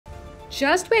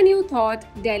Just when you thought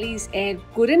Delhi's air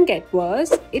couldn't get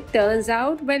worse, it turns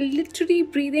out we're literally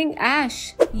breathing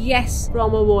ash. Yes,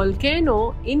 from a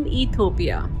volcano in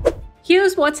Ethiopia.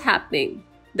 Here's what's happening.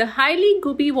 The Hayli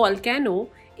Gubbi volcano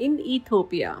in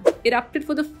Ethiopia erupted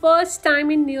for the first time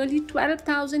in nearly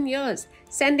 12,000 years,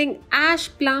 sending ash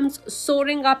plumes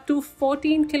soaring up to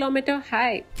 14-kilometer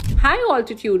high. High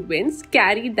altitude winds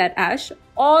carried that ash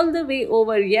all the way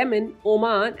over Yemen,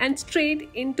 Oman, and straight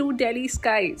into Delhi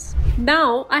skies.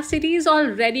 Now, our city is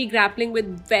already grappling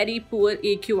with very poor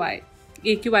AQI.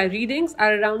 AQI readings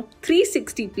are around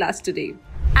 360 plus today.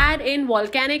 Add in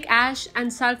volcanic ash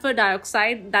and sulfur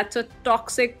dioxide, that's a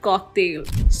toxic cocktail.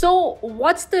 So,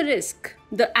 what's the risk?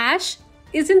 The ash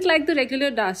isn't like the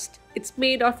regular dust. It's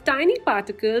made of tiny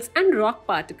particles and rock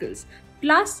particles,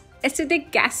 plus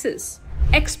acidic gases.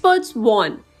 Experts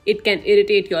warn it can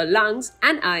irritate your lungs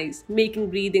and eyes,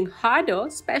 making breathing harder,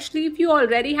 especially if you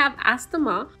already have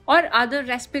asthma or other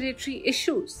respiratory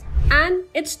issues. And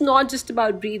it's not just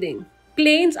about breathing.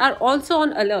 Planes are also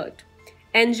on alert.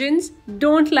 Engines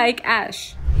don't like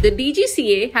ash. The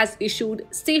DGCA has issued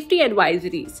safety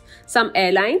advisories. Some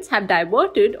airlines have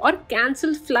diverted or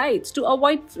cancelled flights to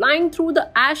avoid flying through the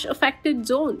ash-affected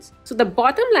zones. So the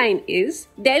bottom line is,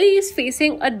 Delhi is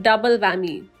facing a double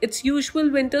whammy. Its usual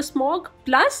winter smog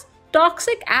plus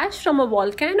toxic ash from a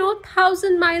volcano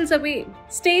 1,000 miles away.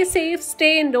 Stay safe,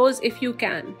 stay indoors if you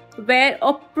can. Wear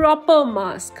a proper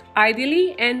mask,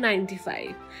 ideally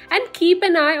N95. And keep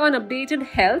an eye on updated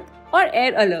health or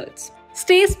air alerts.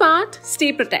 Stay smart,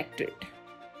 stay protected.